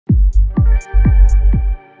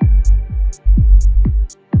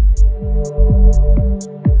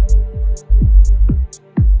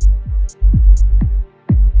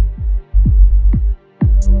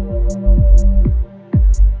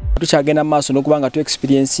tukyagenda maaso n'okubanga tu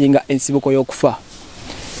experiencing ensibuko y'okufa.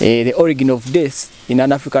 The origin of death in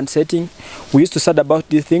an African setting. We used to study about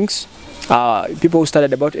these things. People who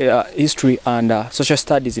studied about history and social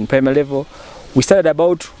studies in primary level, we studied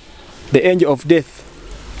about the angel of death.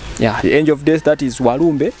 Yeah, the angel of death, that is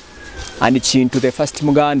Walumbe and Chintu, the first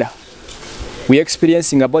Muganda. We are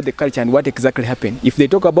experiencing about the culture and what exactly happened. If they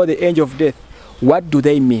talk about the angel of death, what do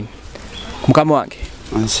they mean? Mukama wange.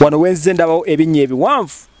 Wano wenze ndabawo ebinnya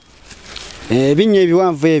ebiwanvu. Ebinnya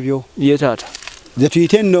ebiwanvu ebyo. Ye taata. Ze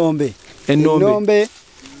tuyite ennombe. Ennombe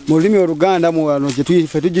mu lulimi Oluganda mu wano gye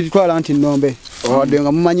tugitwala nti nnombe. Owadde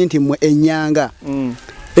nga mumanyi nti mmwe ennyanga.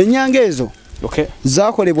 Ennyanga ezo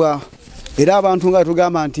zaakolebwa era abantu nga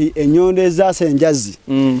tugamba nti ennyonde ezaasenjazi.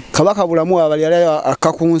 Kabaka bulamu abali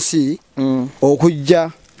akka ku nsi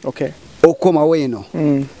okujja okukomawo eno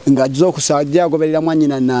ng'ajja okusajja agoberera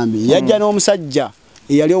mwannyina Nambi. Yajja n'omusajja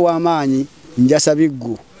eyali ow'amaanyi Njasa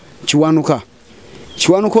Biggu Kiwanuka.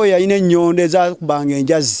 Kiwanuka oyo yalina ennyonde ezaakubanga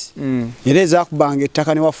enjazi era ezaakubanga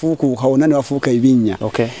ettaka ne wafuukuuka wonna ne wafuuka ebinnya.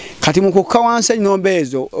 Kati mu kukka wansi ennombe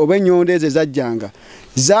ezo oba ennyonde ezo ezajjanga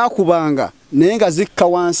zaakubanga naye nga zikka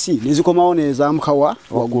wansi ne zikomawo ne zaamuka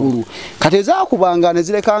waggulu. Kati ezaakubanga ne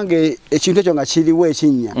zireka ekintu ekyo nga kiriwo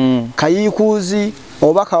ekinnya. Kayiikuuzi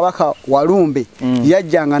oba Kabaka Walumbe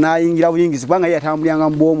yajjanga n'ayingira buyingizi kubanga ye yatambuliranga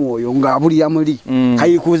mu bw'omwoyo ng'abulira muli.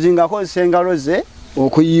 Kayiikuuzi ng'akozesa engalo ze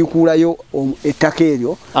okuyiikuulayo ettaka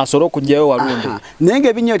eryo asobola okugyayo Walumbe. Naye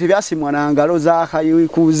ng'ebinnya tebyasimwa na ngalo za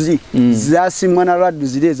kayiikuuzi, zasimwa na laddu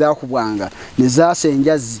ziri ezaakubwanga ne zaasa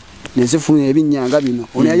enjazi ne zifuna ebinnyanga bino.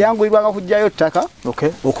 Ono yayangulibwanga kugyayo ttaka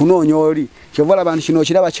okunoonya oli. Kyova olaba nti kino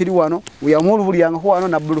kiraba kiri wano, yamulubulyangako wano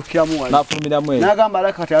nabbulukiramu wano. N'afulumiramu eno. N'agamba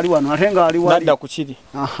alaka kati ali wano ate nga ali wali. N'adda ku kiri.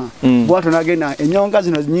 Bw'atyo n'agenda ennyonga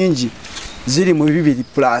zino nyingi ziri mu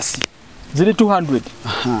 200+. Ziri 200.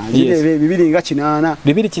 Ziri bibiri nga 8.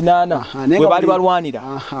 280. Bwe baali balwanira.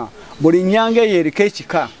 Buli nnyanga eyo eriko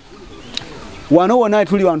ekika. Wano wonna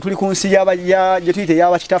tuli wano tuli ku nsi gye tuyite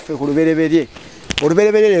y'aba kitaffe ku lubereberye.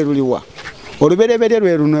 Olubereberye lwe luliwa. Olubereberye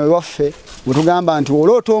lwe luno ewaffe bwe tugamba nti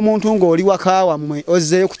oloota omuntu ng'oli waka wammwe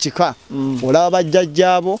ozzeeyo ku kika. Olaba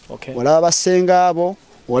bajjajjaabo, olaba bassenga abo,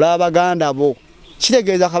 olaba baganda bo.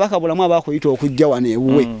 Kitegeeza Kabaka bulamu abaakuyita okujja wano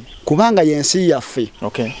ewuwe kubanga y'ensi yaffe.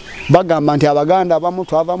 Bagamba nti Abaganda abamu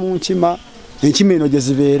twava mu nkima, enkima eno gye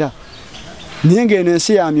zibeera. Naye ng'eno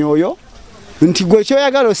ensi ya myoyo nti gwe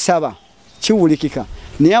kyoyagala osaba kiwulikika.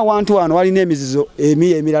 Naye awantu wano walina emizizo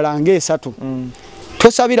emirala ng'esatu.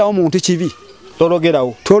 Tosabirawo muntu kibi.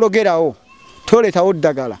 Tologerawo. Toleetawo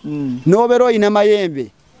ddagala. N'obeera olina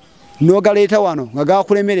mayembe n'ogaleeta wano nga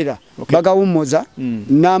gakulemerera bagawummuza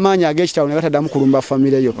n'amaanyi ag'ekitalo ne gataddamu kulumba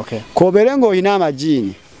famire yo. K'obeere ng'olina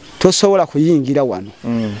amajiini tosobola kuyingira wano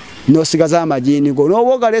n'osigaza amajiini go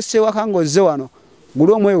n'oba ogalese ewaka ng'ozze wano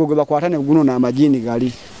guli omwego gwe bakwata ne gunoona amajiini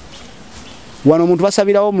gali. Wano omuntu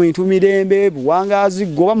basabirawo muntu mirembe buwangaazi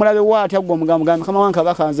gwe oba mulabe bw'ati agwo omugambo Mukama wange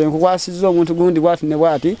Kabaka nze nkukwasizza omuntu gundi bw'ati ne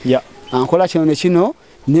bw'ati ankola kino ne kino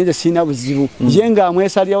nenze sirina buzibu. Ye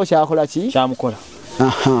ng'amwesalirawo kyakola ki? Kyamukola.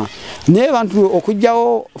 Naye abantu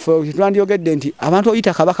okujjawo twandiyogedde nti abantu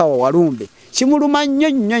oyita Kabaka wa Walumbe kimuluma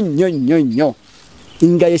nnyo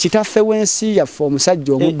nga ye kitaffe w'ensi yaffe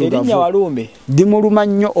omusajja omuddugavu. Erinnya Walumbe dimuluma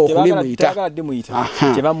nnyo okulimuyita.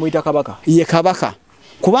 Kye bamuyita Kabaka. Ye Kabaka.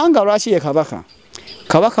 Kubanga lwaki ye Kabaka?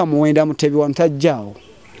 Kabaka Muwenda Mutebi wano tajjaawo.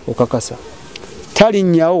 Okakasa.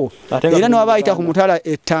 Talinnyawo. Era n'waba ayita ku mutala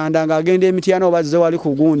ettanda ng'agenda emityana obazze wali ku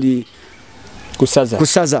gundi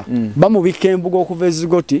kusaza. Bamubikka embuga okuva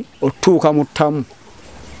ezigoti otuuka mu ttamu.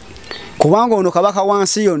 Kubanga ono Kabaka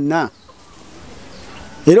wansi yonna.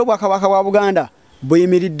 Era obwakabaka bwa Buganda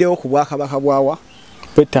buyimiriddewo ku bwakabaka bwawa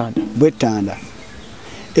Bwettanda.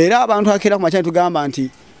 Era abantu akera ku makyani tugamba nti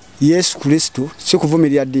Yesu Kristo si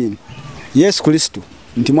kuvumirira ddiini. Yesu Kristo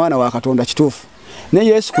nti mwana wa Katonda kituufu. Ne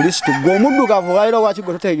Yesu Kristo gw'omuddugavu era lwaki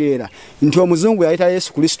gwe totegeera nti omuzungu yayita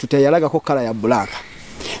Yesu Kristo teyalagako kkala ya bbulaaka.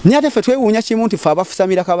 Naye ate ffe twewuunya kimu nti ffe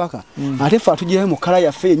abafusamira Kabaka ate ffe atugirayo mu kkala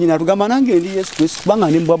yaffe yennyini atugamba nange ndi Yesu Kristo kubanga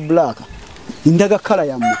ndi mbwa bbulaaka ndaga kkala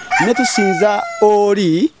yammwe. Ne tusinza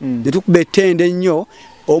oli ne tukuba ettende ennyo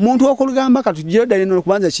omuntu okulugamba katugire ddala eno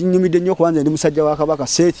kubanza kinnyumidde nnyo kubanza ndi musajja wa Kabaka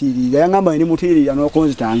seetiirira yangamba ndi mutiirira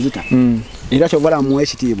n'okunzitanzita era kyobala muwe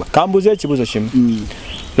ekitiibwa. Kambuze ekibuzo kimu.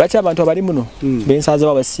 Lwaki abantu abali muno b'ensaza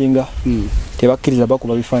babasinga tebakkiriza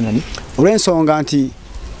bakuba bifaananyi? Olw'ensonga nti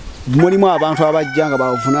mulimu abantu abajja nga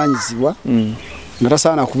bavunaanyizibwa nga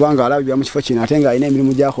tasaana kubanga alabibwa mu kifo kino ate ng'alina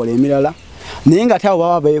emirimu gy'akola emirala naye nga ate abo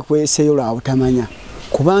baba beekweseeyo lwa butamanya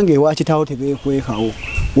kubanga ewa kitaawo tebeekwekawo.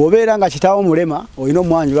 Bw'obeera nga kitaawo mulema olina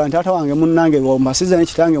omwanjula nti taata wange munnange mbasiza ne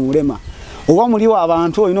kitange mulema oba muliwo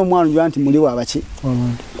abantu olina omwana njwa nti muliwo abaki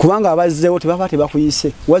kubanga abazzeewo tebaba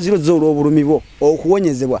tebakuyise waziro zo olw'obulumi bwo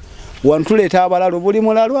okuwonyezebwa wano tuleeta abalalo buli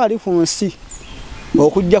mulalo ali ku nsi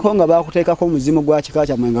okujjako nga bakuteekako omuzimu gwa kika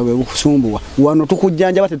kyammwe nga bwe bukusumbuwa wano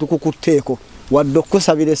tukujjanjaba tetukukutteeko wadde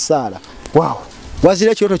okukusabira essaala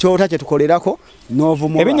wazira ekyoto kyota kye tukolerako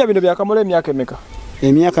n'ovumula ebinnya bino byakamala emyaka emeka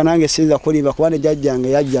emyaka nange sinza kuliba kuba ne jjajjange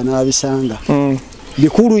yajja n'abisanga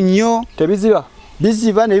bikulu nnyo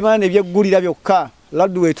biziba ne bibana ne byeggulira byokka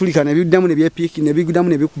laddu wetulika ne biddamu ne byepiiki ne biguddamu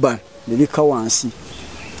ne bikuba ne bikka wansi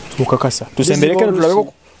tukakasa tusemberekero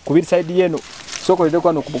tulabeko kubiri side yeno sokolere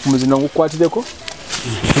kwano ku muzino ngukwatireko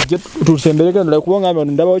tusemberekero ndala kubanga ngamba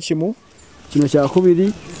ndabawo kimu kino kya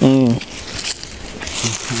kubiri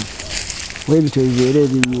webito bibeere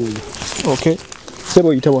ebinyeeyo okay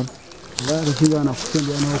sebo yitabona bali kigana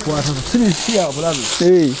kutembea n'okwata kusiya bulabi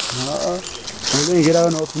olengerawo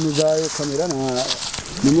n'otunuzaayo kamera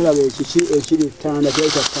nemulaba ekiri ttanda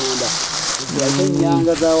kyaita ttanda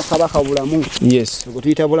enyanga za kabaka bulamu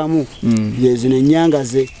okutuyita bulamu yezino ennyanga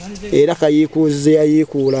ze era kayiikuuze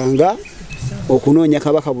yayiikuulanga okunoonya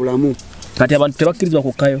kabaka bulamu kati abantu tebakkirizibwa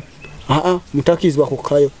kukkayo mutakkirizibwa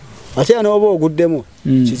kukkayo ate era n'oba oguddemu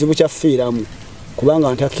kizibu kyaffiiramu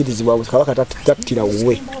kubanga ntakkirizibwa kabaka tattira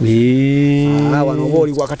wuwe wano oba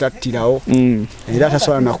oli wakatattirawo era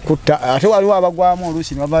tasobola nakutta ate waliwo abagwamu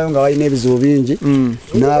oluusi nebavaayo nga balina ebizibu bingi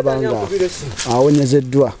n'abanga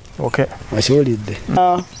awonyezeddwa akiwulidde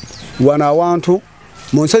wano awantu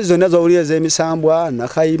mu nsozi zonna zowulire ez'emisambwa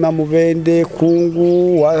Nakayima Mubende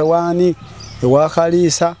Kungu waani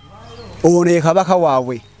ewakaliisa ono ye kabaka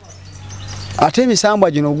waabwe ate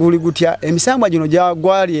emisambwa gino guli gutya emisambwa gino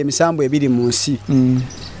gwali emisambwa ebiri mu nsi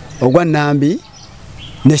ogwa Nambi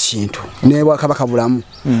ne Kintu ne Bwakabaka bulamu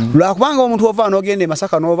lwakubanga omuntu ova n'ogenda e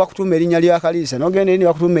Masaka n'ova kutuuma erinnya lya Kaliisa n'ogenda eri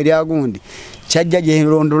bakutuuma erya gundi kyajja gye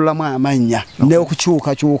londolamu amannya ne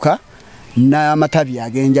okukyukakyuka n'amatabi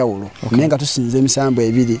ag'enjawulo naye nga tusinza emisambwa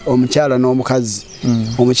ebiri omukyala n'omukazi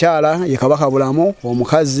omukyala ye kabaka bulamu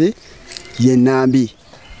omukazi ye Nambi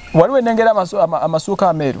waliwo enengera amasuuka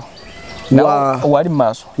ameeru wali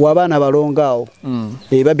maaso w'abaana abalongo awo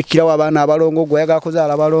babikirawo abaana abalongo gwe oyagala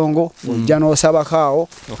kuzaala abalongo ojja n'osabako awo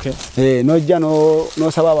n'ojja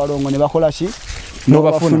n'osaba abalongo ne bakola ki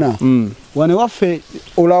n'obafuna wano waffe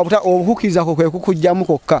obukukirizako kwe kukujjamu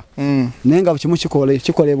kokka naye nga kimu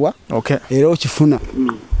kikolebwa era okifuna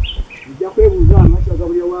ojja kwebuuza wano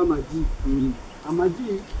bakibagabulirawo amagi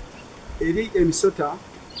eri emisota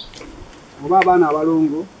oba abaana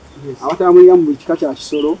abalongo abatamulira mu kika kya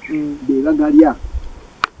kisolo bebagalya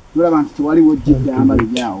nolaba nti tewaliwo jjidda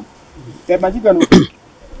amaliryawo amagi gano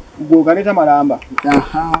gwogaleta malamba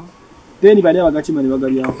then bani abagakima ne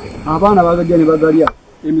bagalyawo abaana bagajja ne bagalya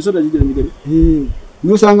emisota gijja migere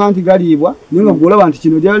nosanga nti galiibwa naye nga gwolaba nti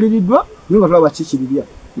kino gyaliriddwa naye nga tulaba kikiribya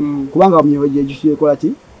kubanga myoyo gye gikyekola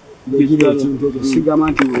ki gekiri ekintu ekyo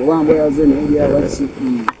sigamba nti owambo yaze naye lyabasi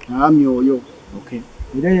myoyo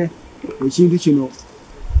era ekintu kino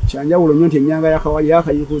kyanjawulo nnyo nti ennyanga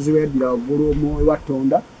yakayiikuuzibwa yaddira waggulu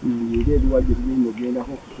ewatonda era eriwadde tugenda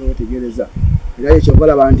ogendako kwetegereza era ekyo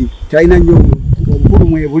balaba nti talina nnyo obukulu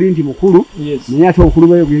mwebuli nti mukulu naye ate obukulu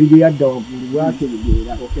bwe gye yadda waggulu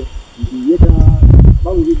bwategeera nti yeta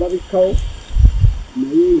bawuli babikkawo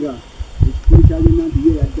naye nga ekikulu kyagenda nti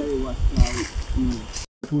ye yaddayo wasaawe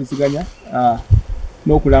tuwuziganya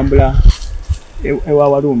n'okulambula ewa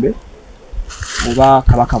Walumbe oba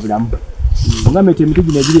kabaka bulamu Ngame emiti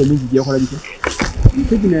gino ebiri emingi gyekola bitya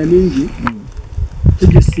emiti gino emingi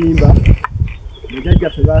tugisimba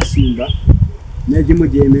bajjajjaffe basimba n'egimu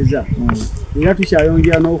gyemeza era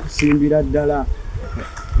tukyayongera n'okusimbira ddala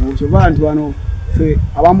okyoba nti wano ffe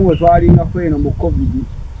abamu we twalingako eno mu covid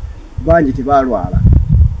bangi tebalwala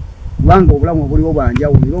kubanga obulamu obuliwo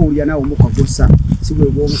bwanjawulo era owulira nawe omukagosa si bwe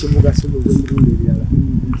bw'omukibuga si bwe bw'emirundi ebirala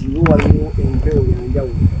nti wo waliwo empewo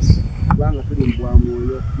yanjawulo kubanga tuli mu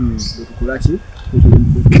bwamwoyo bwetukola ki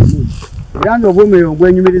era nga obwomwoyo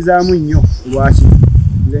gwenyumirizaamu nnyo lwaki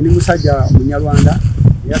nze ndi musajja munyarwanda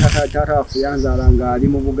era taata waffe yanzaala nga ali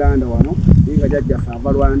mu Buganda wano naye nga jjajjaffe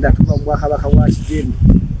ava Rwanda tuva mu Bwakabaka bwa Kijeru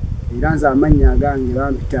era nze amannya agange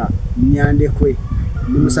bampita Nyandekwe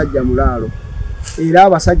ndi musajja mulaalo era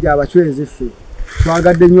abasajja abachweze ffe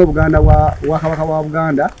twagadde nnyo Obuganda bwa Kabaka bwa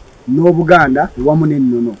Buganda n'Obuganda wamu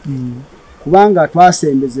n'ennono kubanga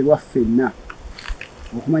twasembezebwa ffenna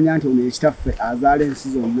okumanya nti ono ekitaffe azaala ensi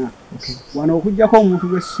zonna wano okujjako omuntu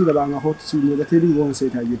gwe sirabangako tusinyoza teriwo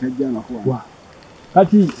nseeta gye tajjangako wano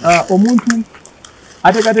kati omuntu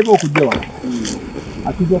ateekateeka okujja wano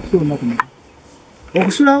atujja kusula olunaku muti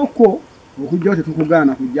okusulawo kwo okujjawo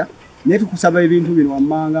tetukugaana kujja naye tukusaba ebintu bino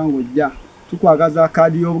wammanga ng'ojja tukwagaza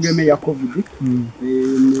kadi y'obugeme ya COVID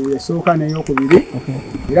esooka n'eyokubiri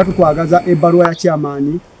era tukwagaza ebbaluwa ya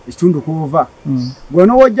chairman ekitundu kuva gwe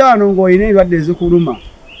n'owojja wano ng'olina endwadde ezikuluma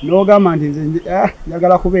n'ogamba nti nze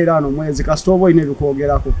njagala kubeera wano omwezi kasita oba olina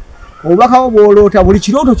ebikwogerako obubaka bwo bw'oloota buli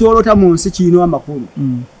kirooto ky'oloota mu nsi kirina amakulu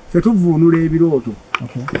ffe tuvuunula ebirooto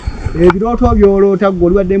ebirooto by'oloota gwe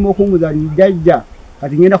olibaddemu okunguza lijjajja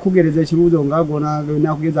kati ngenda kugereza ekibuuzo ng'agona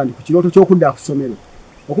nti ku kirooto ky'okudda ku ssomero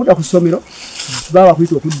okudda ku ssomero baba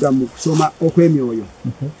bakuyita okudda mu kusoma okw'emyoyo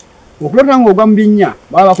okulota ng'ogwa mu binnya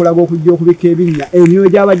baba bakulaga okujja okubika ebinnya emyoyo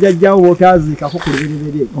gy'abajjajjawo b'otaaziikako ku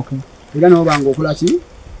lubereberye era n'oba ng'okola ki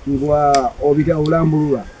ngwa obita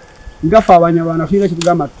olambulula ngaffe abanyarwanda tuyinza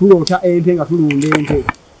kitugamba tuloota ente nga tulunda ente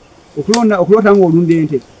okulota ng'olunda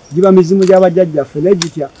ente giba mizimu gy'abajjajjaffe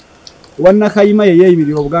negitya wannakayima ye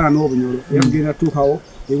yeeyimirira obuganda n'obunyolo eyakugenda tutuukawo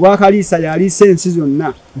ewakaliisa yaliisa ensi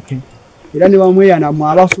zonna era ne bamweyana mu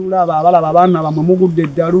abasuula abo abalaba abaana bamwe mugudde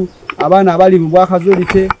eddalu abaana abali mu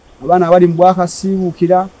bwakazolite abaana abali mu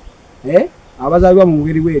bwakasiibuukira abazaalibwa mu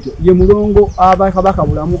mubiri bwetyo ye mulongo abakabaka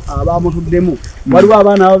bulamu abamutuddemu waliwo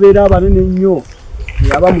abaana ababeera abanene ennyo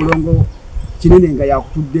aba mulongo kinene nga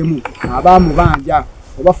yakutuddemu abamubanja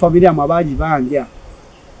oba famiriamu abagibanja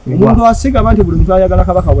omuntu asigama nti buli muntu ayagala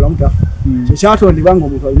kabaka bulamu tafa kyekyatondebwa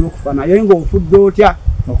ng'omuntu alina okufa naye ng'ofudde otya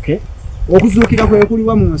okuzuukira kwe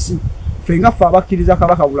kuliwa mu nsi ffe nga ffe abakkiriza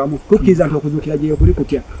kabaka bulamu tukkiriza nti okuzuukira gye kuli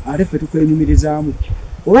kutya ate ffe tukwenyumirizaamu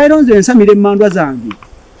oba era nze nsamira emmandwa zange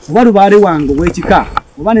oba lubaale wange ow'ekika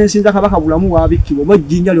oba nensinza kabaka bulamu waabikkibwa oba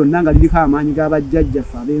ejjinja lyonna nga liriko amaanyi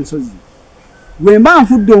g'abajjajjaffe ab'ensozi bwe mba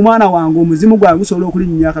nfudde omwana wange omuzimu gwange gusobola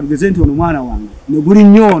okulinnya katugeze nti ono mwana wange ne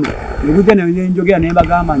gulinnyo ono ne gujja nenjogera ne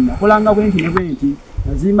mbagamba nakolanga bwenti ne bwenti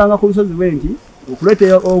nazimbanga ku lusozi bwenti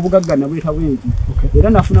okuleeta obugagga nabweta bwenti era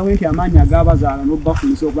nafuna bwenti amaanyi ag'abazaala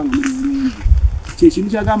n'obbafumisa okuba nga muli bulungi kyekintu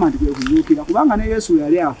kyagamba nti kwe kuzuukira kubanga ne yesu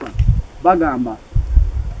yali afa bagamba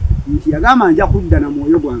nti yagamba nja kudda na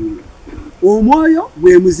mwoyo gwange omwoyo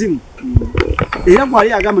gwe muzimu era gwali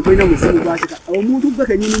yagamba tolina muzimu gwakika omuntu gwe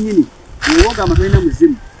kenyininyini wogamba tolina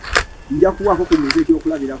muzimu nja kuwaako ku muntu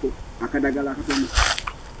ekyokulabirako akadagala akatono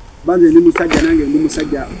banze ndi musajja nange ndi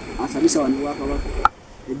musajja asabisa wano wakabaka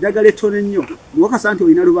eddagala ettono ennyo niwakasa nti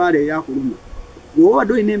olina lubaale eyakuluma bw'oba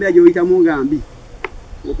badde olina embeera gy'oyitamu nga mbi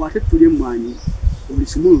okwate ettuli emmwanyi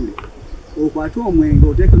olisumulule okwate omwenge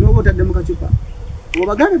oteeke n'oba otadde mu kacupa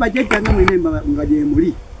obagambe bajjajjanga mwina nga gye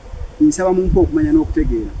muli nsaba mumpe okumanya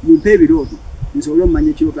n'okutegeera mumpe ebirooto nsobole omumanya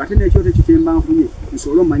ekirooto ate n'ekirooto ekyo kye mba nfunye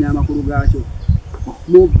nsobole omumanya amakulu gaakyo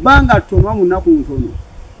mu bbanga ttono mu nnaku ntono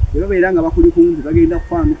era beera nga bakuli kumpi bagenda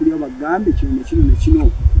kufaana nukulya bagambe kino ne kino ne kino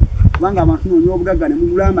kubanga abantu noonya obugagga ne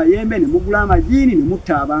mugula amayembe ne mugula amajiini ne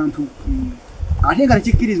mutta abantu ate nga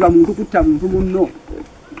tekikkirizibwa muntu kutta muntu munno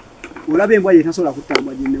olaba embwa yetasobola kutta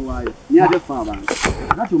embwa ginne waayo naye ate ffe abantu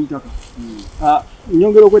ate omutaka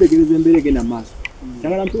nyongera okwetegereza embeera egenda maaso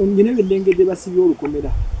njagala ngina ebyendengedde basibye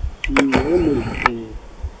olukomera omuli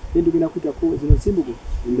tugenda kuyitako zino nsimbuko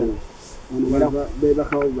endala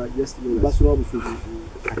bebakawo basulawo busuuzi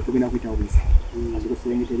ate tugenda kuyitawo buyisa ate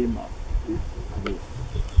kuserengetera emmaaso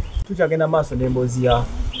tukyagenda maaso n'emboozi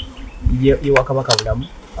y'ewakabaka bulamu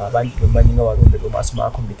abandi bemanyi nga Walumbe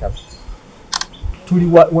bwemaasomako mu bitabo tuli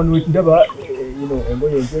wano ndaba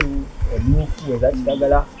engoye enjeru emmyufu eza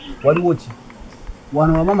kiragala waliwo ki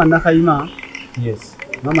wano wamama nakayima yes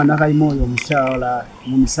mama nakayima oyo omukyala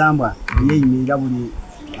mu misambwa yeeyimirira buli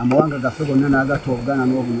amawanga gaffe gonna n'agatta obuganda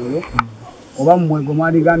n'obunyolo oba mumwego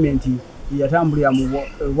mwaligambye nti yatambulira mu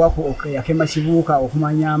bwako yakema kibuuka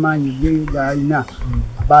okumanya amaanyi ge gaalina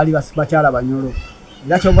baali bakyala banyolo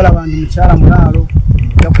era kyobalaba ndi mukyala mulaalo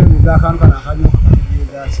yakwebuga akantu kana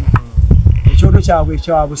akanyokakageegaki ekyoto kyabwe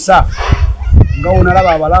ekyabusa nga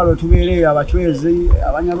wonalaba abalaalo tubeereyo abacwezi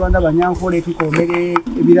abanyarwanda banyankole tukomere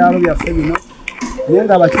ebiraalo byaffe bino naye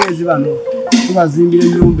nga abacwezi bano tubazimbira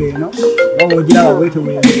ennyumba eno babogiraba bwete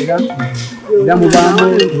bwebeera era mubaamu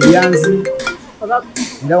ebyanzi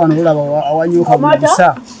era wano olaba awanyuka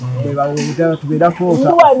busa tubeera kwota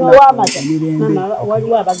emirembe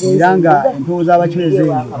era nga empewo z'abacwezi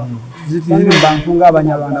ezo zitirimba nfunga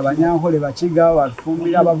abanyarwanda banyankole bakiga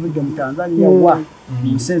batufumbira abavudde mu Tanzania wa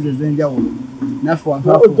museze ez'enjawulo naffe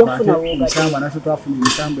wantwafuate omusambwa naffe twafuna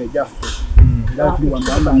emisambo egyaffe era tuli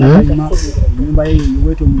wambamba nakayima ennyumba ye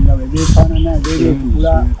yewete omundaba ebeefaanana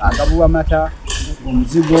ebeeretukula agabuwa mata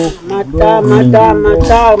omuzigo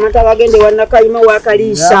mata bagende wanakayima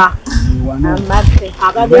wakaliisa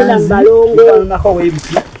akagenda mubalongo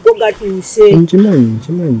gogatuuse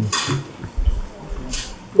nkimanyi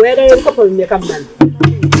bwera ebikopo bimeka mmana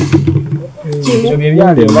ebyo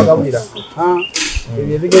byebyali bagabulira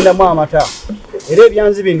ebyo ebigendamu amata era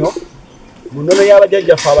ebyanzi bino mu nnono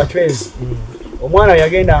y'abajjajjaffe abachwezi omwana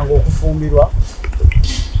yagendanga okufumbirwa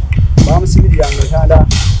bamusibiriranga entanda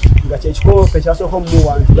nga kyekikoope kyasooka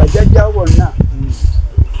omumuwa nti bajjajjawo bonna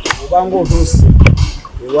obanga otuuse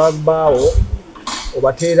ewabbaawo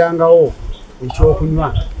obateerangawo ekyokunywa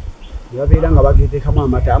ne babeera nga bageteekamu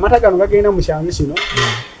amata gano gagenda mu kyanzi kino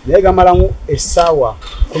naye gamalamu essaawa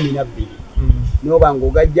 12 noba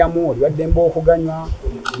ng'ogajjamu oliwaddemba okuganywa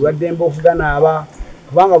oliwaddemba okuganaaba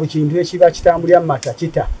kubanga buli kintu ekiba kitambulira mu mata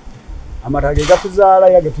kita amata ge gakuzaala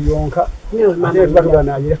era getuyonka ate tuba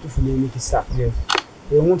tuganaabira tufuna emikisa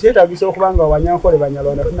omuntu yeetagisa okuba nga Abanyankole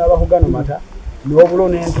Banyarwanda tunaaba kugano mata n'obulo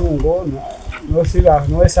n'entungo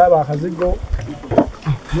n'owesaaba akazigo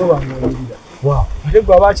noba ng'oyirira ate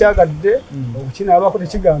gwe aba akyagadde okukinaabako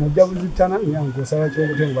tekigaana ojja buzittana nyange osaba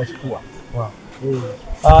kyobute nga bakikuwa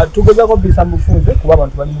tugezaako bisa mufunze kuba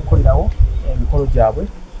abantu bali mukolerawo emikolo gyabwe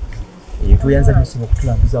tuyanza nyosinga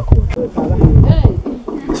okutulambuzaako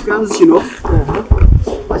ekikanzu kino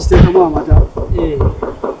bakiteekamu amata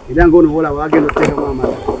era ng'ono olaba wagenda okuteekamu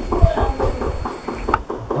amata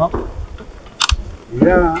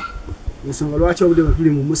era ensonga lwaki obudde bwe tuli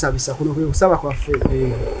mu musabisa kuno kwe kusaba kwaffe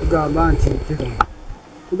tugamba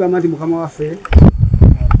nti mukama waffe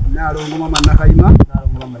Naalongo Mama Nakayima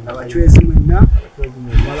abachwezi mwenna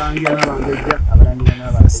balangira n'abambejja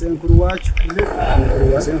senkulu wacu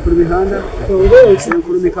senkulu Mihanda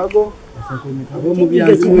senkulu Mikago abomu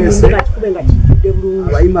byanzi mwese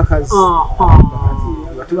abayimakazi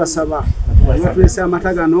nga tubasaba batulese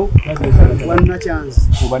amata gano bannakyanzi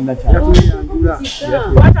era tuyanjula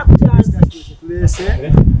tulese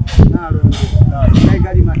Naalongo naye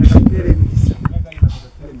gali mata gateera emikisa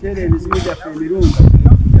gateera emizimu gyaffe emirungi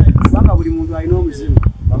kubanga buli muntu alina omuzimu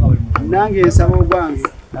nange nsaba ogwange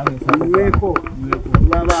nyweko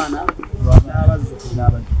olw'abaana n'abazzukulu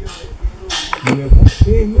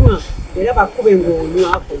era bakube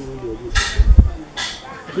ng'onywako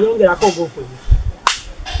yongerako ogw'okunywa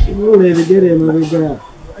kimulula ebigere emabega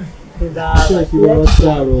kiba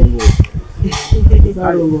Saalongo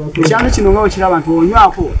ekyano kino nga wekiraba nti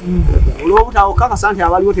onywako olw'obutawo kakasa nti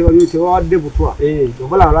abaliwo tebawadde butwa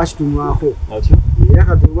obalaba lwaki tunywako era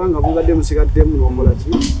kati obanga bubadde musigaddemu n'okola ki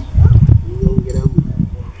yongeramu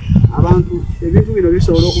abantu ebintu bino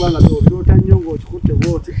bisobola okuba nga tobiroota nnyo ng'okikutte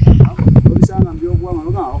bwoti obisanga mbyobuwanga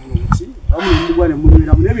nogamba bafuna omuki abamu nemugwa ne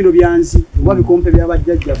munyweramu naye bino byanzi oba bikompe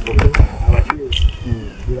by'abajjajjaffe abachwezi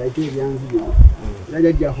bibayite ebyanzi bino era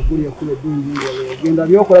jjajja akugulya ekkuba eddungi ogenda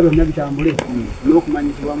byokola byonna bitambule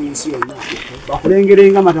n'okumanyikibwa mu nsi yonna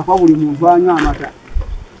bakulengerenga amata kwa buli muntu anywa amata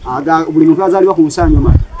buli muntu azaalibwa ku nsi anywa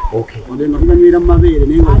mata odenga tuganywera mu mabeere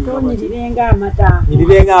nirirenga amata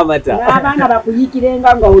n'abaana bakuyikirenga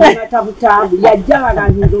nga oli mata butambu yajja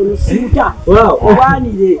baganyiza olusuuta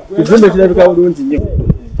obwanire ekizimbe kirabika bulungi nnyo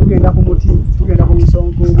tugenda ku muti tugenda ku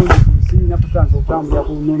nsonko nsi natutandisa okutambulira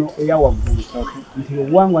ku nnono eya waggulu nti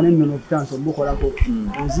obuwangwa n'ennono tutandisa obukolako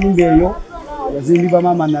enzimba eyo yazimbibwa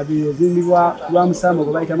Maama Nabinene yazimbibwa lwa musamba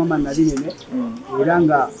gwe bayita Maama Nabinene era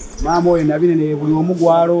nga maama oyo Nabinene buli omu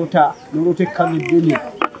gwaloota n'oloota ekkalu eddene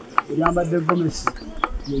eryambadde gomesi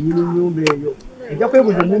yennyini nnyumba eyo ejja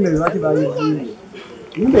kwebuuza ennyumba eyo lwaki bayizimbye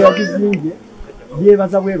ennyumba eyagizimbye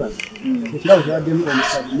yeebaza bwebaza ekirabo kyabaddemu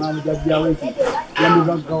omusajja maamujjajjawe nti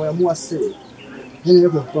yamugaggawo yamuwa ssente naye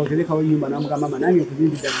kweterekawo ennyumba n'amugamba maama nange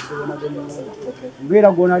nkuzimbidde amasebonag'ennyumba ng'era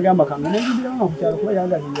gw'onagamba kanga nenzimbiramu ku kyalo kuba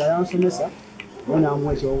yangalirira yansomesa naye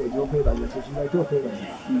n'amuwa ekyokwebaza kyekiba ekyokwebaza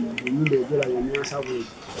ennyumba egera yemyasa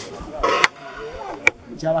bwezi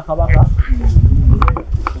mukyala Kabaka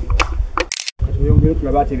tuyongere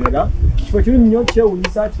tulaba ategeera kifo kirungi nnyo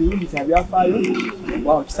kyewunyisa kirungi kya byafaayo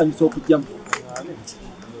waawo kisanyusa okujjamu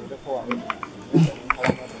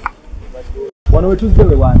wano wetuzze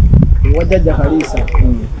we wani ewa Jjajja Kaliisa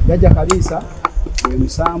Jjajja Kaliisa we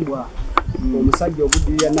musambwa omusajja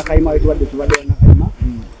oguddirira Nakayima wetubadde tubadde Nakayima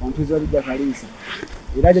omutuuze wa Jjajja Kaliisa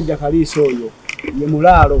era Jjajja Kaliisa oyo ye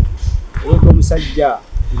mulaalo ewedde omusajja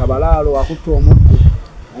nga balaalo akutta omuddo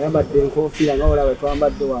ayambadde enkoofiira nga olaba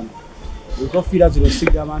twambadde wano enkofiira zino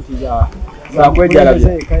sigamba nti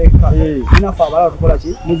zakwejalabya inaffe abalaalo tukola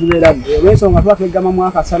ki muzibeeramu olw'ensonga tuba tweggamamu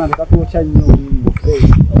akasana tekatwokya nnyo mu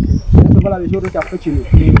feesi tubalaba ekyoto kyaffe kino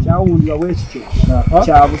kyawundibwa bwe kityo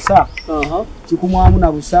kya busa kikumwamu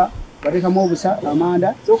na busa bateekamu obusa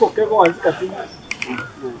amanda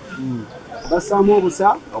bassaamu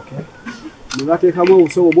obusa ne bateekamu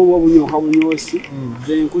obusa obwo bwo obunyooka bunyoosi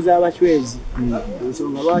zenku z'abachwezi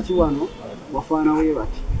ensonga lwaki wano wafaana bwe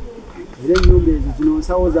bati era ennyumba ezo zino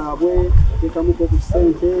nsawo zaabwe bateekamuko ku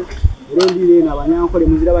kisente era endiira eno Abanyankole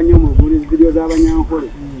muziraba nnyo mu vidiyo z'Abanyankole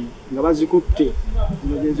nga bazikutte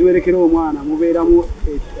ngeziwerekera omwana mubeeramu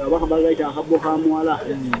abaka bagayita akabbo ka muwala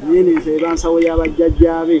nyene nseba nsawo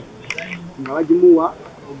y'abajjajjaabe nga bagimuwa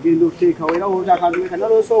ogenda okuteekawo era wotakanduweka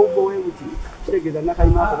naloosa obubbo webuti kitegeeza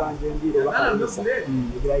nakalimaako banja endiiro bakalisa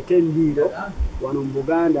egibayita endiiro wano mu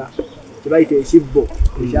Buganda kibayita ekibbo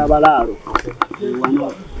ekyabalaalo wano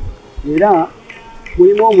era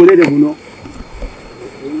mulimu omulere guno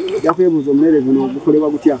jakwebuuza omulere guno gukolebwa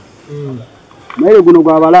gutya omulere guno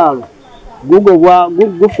gwabalaalo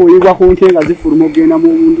gufuuyibwa ku nte nga zifuluma okugenda mu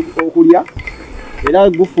okulya era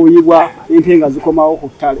gufuuyibwa ente nga zikomawo ku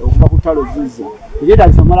ttale okuva ku ttale zizza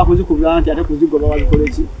ekyetaagisa mala kuzikubira nti ate kuzigoba bazikola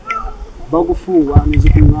ki bagufuuwa ne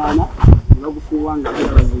zikuŋŋaana ne bagufuuwa nga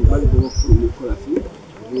bazigoba okufuluma ekola ki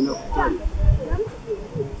ogenda ku ttale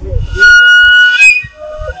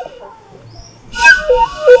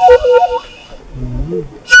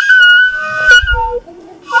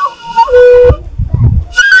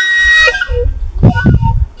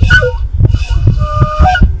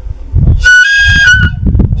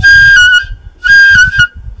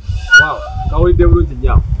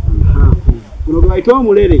guno gwebayita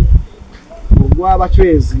omulere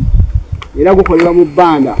ogw'abacwezi era gukolebwa mu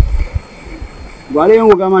bbanda gwaleyo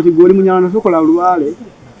ngugamba nti gwoli munyalana tukola lwale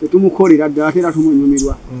tetumukolera ddala ate era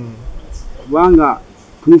tumunyumirwa kubanga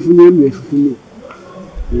tumufunye byetufunye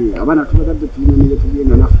abaana tubagadde tunyumire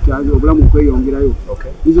tugenda nafutange obulamu okweyongerayo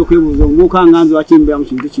izo okwebuuza omuuka nga nze wakimbera mu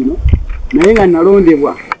kintu kino naye nga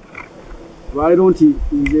nalondebwa lwalero nti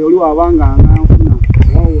nze oli wabanga nanfuna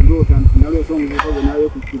wawoondoota nti naloosa omuvuka naye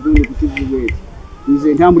ku kigundu ku tivibweti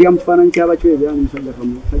nze ntambulira mu kifaananyi ky'abacwezi era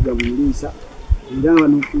musajja mumuliisa era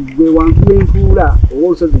gwe wantu w'entuula oba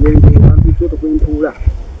olusozi lw'entuula wantu ekyoto kw'entuula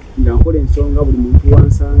nga nkola ensonga buli muntu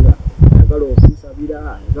wansanga ayagala okunsabira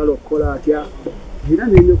ayagala okukola atya era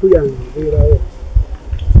n'enyoku yange mbeerawo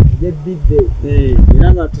yebbidde era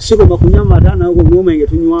nga tusikoma kunywa mata naye n'omwenge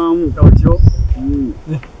tunywamu otyo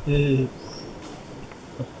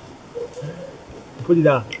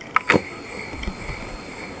mpulira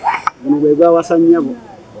guno gwe gwawasa nnyabo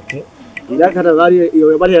era kata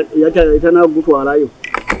yatana gutwalayo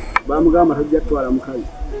bamugamba tojja kutwala mukazi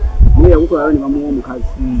naye yagutwala ne bamuwa omukazi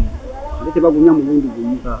ate tebagunya mulundi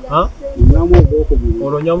gumu nywamu ogwokubiri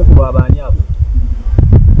olwo nyamu ku babaani abo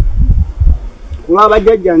kulwa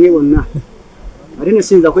bajjajjange bonna ate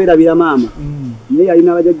nesinza kwerabira maama naye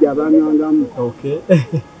yalina abajjajja abanywangamu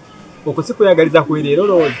okusikuyagaliza kwereero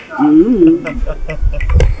loozi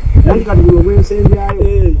nanti kati guno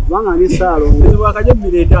gwensembyayo kubanga ani Ssaalongo bwakajo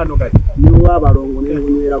 5 kati niwa abalongo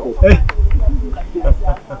nebunywerako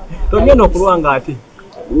tonyena okulwanga ate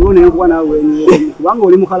olwo nenkuba nawe kubanga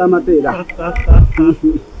oli mukalamateera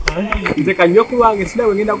nze kanywe kulwanga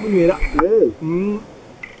esinawe ngenda kunywera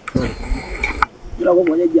irako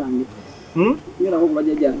kubajjajjange irako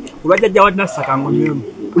kubajjajjange kubajjajja wati nasaka ngonywemu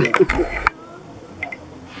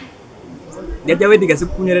jajja wediga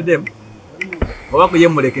sikukunywereddemu oba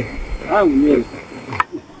kuyemuleke unywere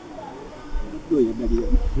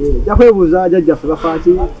jakwebuuza jajjaffe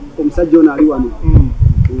bafaaki omusajja ono ali wano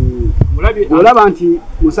olaba nti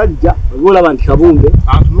musajja oba olaba nti kabumbe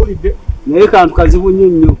naye kantu kazibu nnyo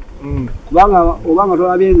nnyo kubanga obanga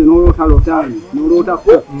tolabye nze n'olootalootani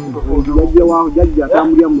n'olootako jajja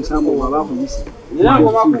atambulira mu musambo waaba akuyise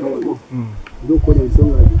okukola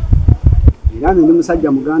ensonga era ndi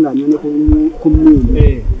musajja muganda anyone ku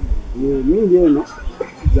Mingi Mingi eno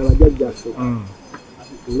zabajjajjaffe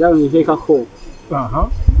era nteekako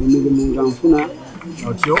emirimu nga nfuna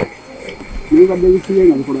otyo nibadde bifire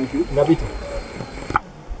nga bikolaki nga bita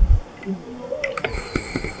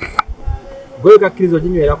gwe kakkiriza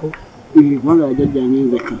oginywerako kubanga yajjajjange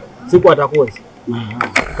nzeka sikwatako nsi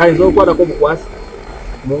kale nza okukwatako obukwasi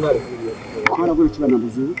mu ngalo kwatako ekiba na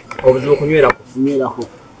buzibu obuzibu kunywerako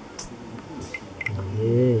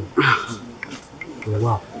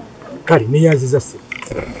wow kali neyaziza se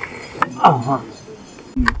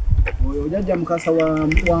oyo jajja mukasa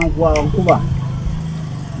wa nkuba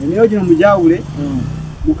emiro gino mujawule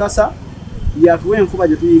mukasa yatuwa enkuba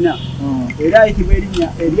gye tulina era ayitibwa erinnya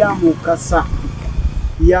erya mukasa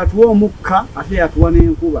yatuwa omukka ate yatuwa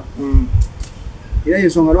n'enkuba era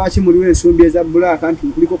yensonga lwaki muliwo ensumbi eza bbulaaka nti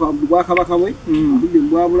kuliko bwakabaka bwe atudde mu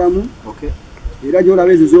bwabulamu era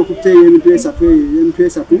gyolaba ezo z'okutteeyo emintu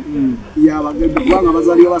esatu yabagedde kubanga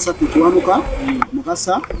bazaalibwa basatu kiwanuka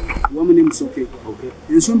mukasa wamu ne musoke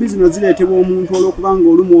ensumbi zino zireetebwa omuntu olw'okubanga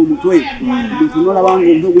olumwa omutwe omuntu nolaba nga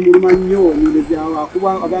omutwe gumuluma nnyo omulezi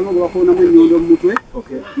abanga nga bakoonamu ennyondo mu mutwe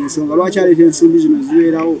ensonga lwaki aleeta ensumbi zino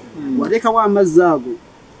zibeerawo wateekawo amazzi ago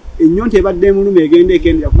ennyonta ebadde emuluma egenda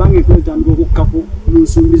ekendera kubanga enkuba zitandika okukkaku mu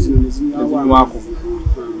nsumbi zino ne zinywako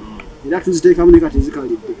era tuziteekamu ne kati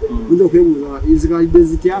zikalidde oyinza okwebuuza ezikalidde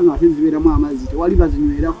zityanga ate zibeeramu amazzi tewali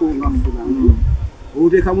bazinywerako nga ffuna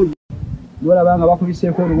obuteekamu olaba nga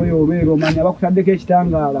bakubiseeko olugoye olweru omanya bakutaddeko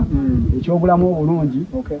ekitangaala ekyobulamu obulungi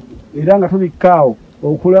era nga tubikkaawo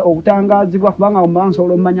okutangaazibwa kubanga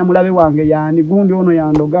omansobola omumanya mulabe wange yani gundi ono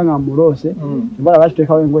yandoga nga muloose bala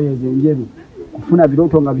bakiteekawo engoye ezenjeru kufuna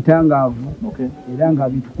birooto nga bitangaavu era nga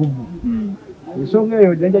bitukuvu ensonga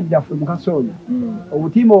eyo jjajjaffe mukasa oyo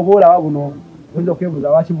obutimba oba olaba buno oyinza okwebuuza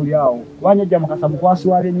lwaki buli awo kuba Jjajja Mukasa mukwasi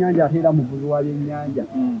wa byennyanja ate era muvuzi wa byennyanja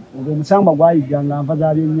ogwo omusambwa gwayigganga nva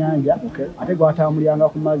za byennyanja ate gwatambulyanga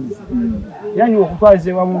ku mazzi era nyo okutwaliza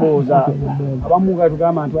ewamu ndowooza abamu nga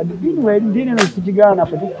tugamba nti ddiini eno tukigaana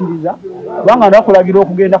ffe tukkiriza kubanga ndakulagira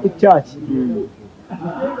okugenda ku kyaki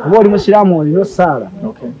oba oli musiraamu olina ossaala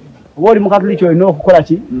oba oli mukatuliki olina okukola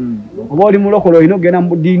ki oba oli mulokole olina okugenda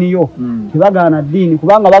mu ddiini yo tebagaana ddiini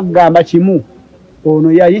kubanga bagamba kimu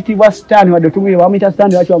ono yayitibwa Sitaani wadde tugire bamuyita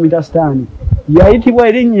Sitaani lwaki bamuyita Sitaani yayitibwa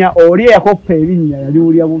erinnya oli eyakoppa erinnya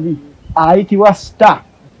yaliwulya bubi ayitibwa Sita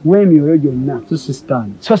w'emyoyo gyonna so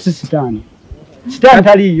si Sitaani Sitaani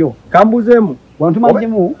taliiyo kambuzeemu wantu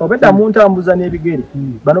magimu obedda muntambuza n'ebigere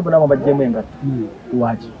bano bonna bajjemu engato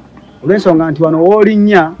lwaki olw'ensonga nti wano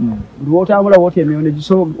w'olinnya buli w'otambula woti emyoyo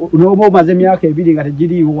n'oba omaze emyaka 2 nga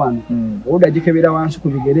tegiriiwo wano oludda gikebera wansi ku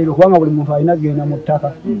bigere ebyo kubanga buli muntu alina genda mu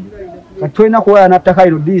ttaka kati tolina kuwala nattaka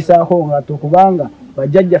lino ddiisaako ngatto kubanga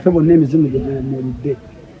bajjajjaffe bonna emizimu gyegemeredde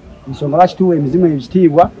ensonga lwaki tuwa emizimu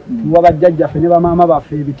ebitiibwa tuwa bajjajjaffe ne bamaama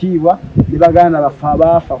baffe ebitiibwa ne baganda baffe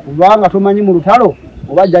abaafa kubanga tomanyi mu lutalo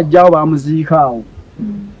oba jjajjaawo bamuziikaawo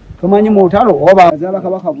tomanyi mu lutalo oba bazaala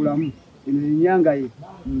kabaka bulamu eno ennyanga ye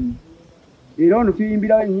era ono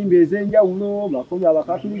tuyimbirawo ennyimba ez'enjawulo bakozi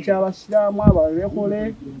abakatuliki abasiraamu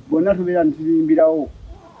abalekole bonna tubeera nituyimbirawo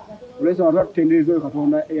olwensonga tuba tutendereza oyo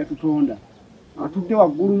Katonda eyatutonda atudde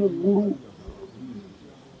waggulu mu ggulu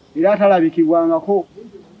era atalabikibwangako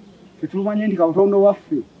tetulumanye nti Katonda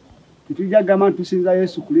waffe tetujja kugamba nti tusinza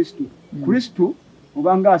Yesu Kristo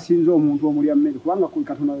obanga asinza omuntu omulya mmere kubanga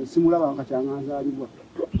Katonda simulaba wakakyanganzaalibwa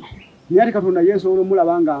naye ate Katonda Yesu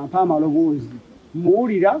olwomulaba nga ampa amaloboozi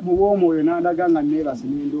muwulira mu bw'omwoyo n'andaga nga neebase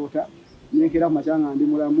n'endoota nenkera ku makya nga ndi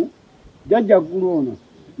mulamu jjajja ggulu ono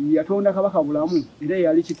yatonda kabaka bulamu era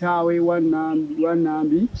yali kitaawe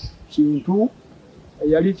wannambi kintu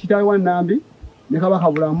yali kitaawe wannambi ne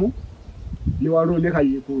kabaka bulamu ne Walumbe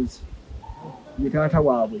Kayiikuuzi ye taata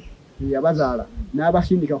waabwe yabazaala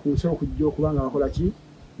n'abasindika ku nsi okujja okuba nga bakola ki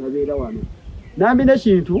babeera wano nambi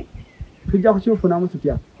n'ekintu tujja kukifunamu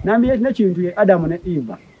tutya nambi n'ekintu ye Adamu ne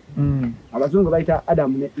Eva abazungu bayita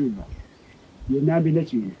Adamu ne Eva ye nambi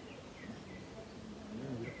n'ekintu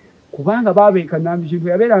kubanga babeeka nambi kintu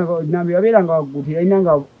yabeeranga waggulu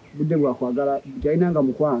teyalinanga budde bwakwagala teyalinanga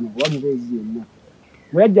mukwano oba mubeezi yenna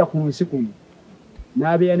bwe yajja ku nsi kuno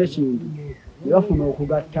n'abeera n'ekintu ne bafuna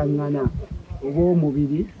okugattaŋŋana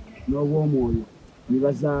obw'omubiri n'obw'omwoyo ne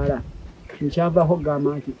bazaala nkyavaako kugamba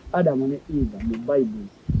nti Adamu ne Eva mu Bayibuli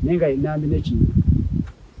naye nga ye nambi n'ekintu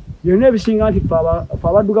byonna ebisinga nti ffe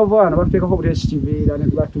abaddugavu abaana batuteekako buteesi kibeera ne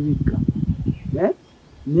tubatubikka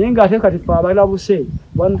naye ng'ate kati ffe abalabuse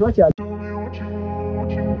wano twakyali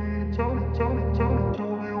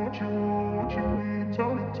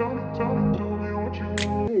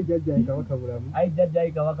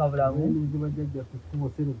jjajjaayi kabaka bulamu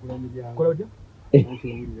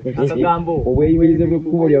obweyimirize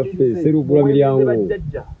bw'ekkubo lyaffe seruggula miryango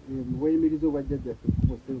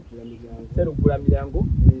seruggula miryango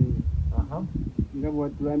nga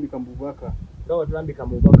bwatulambika mu bubaka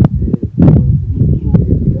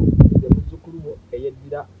muzzukulu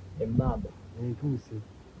eyeddira emmamba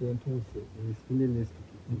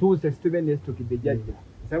ntuuse sitube nestukidde jjajja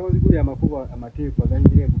nsabo nzigulira amakubo amateefu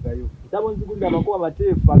agayingira embugayo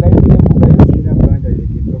sirina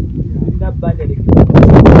bbanja lekeddwa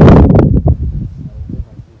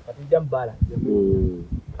katujja mubbala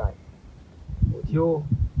otyo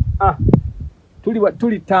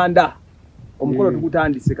tuli tanda omukolo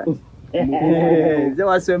tugutandise kati nze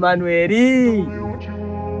wasu Emmanuel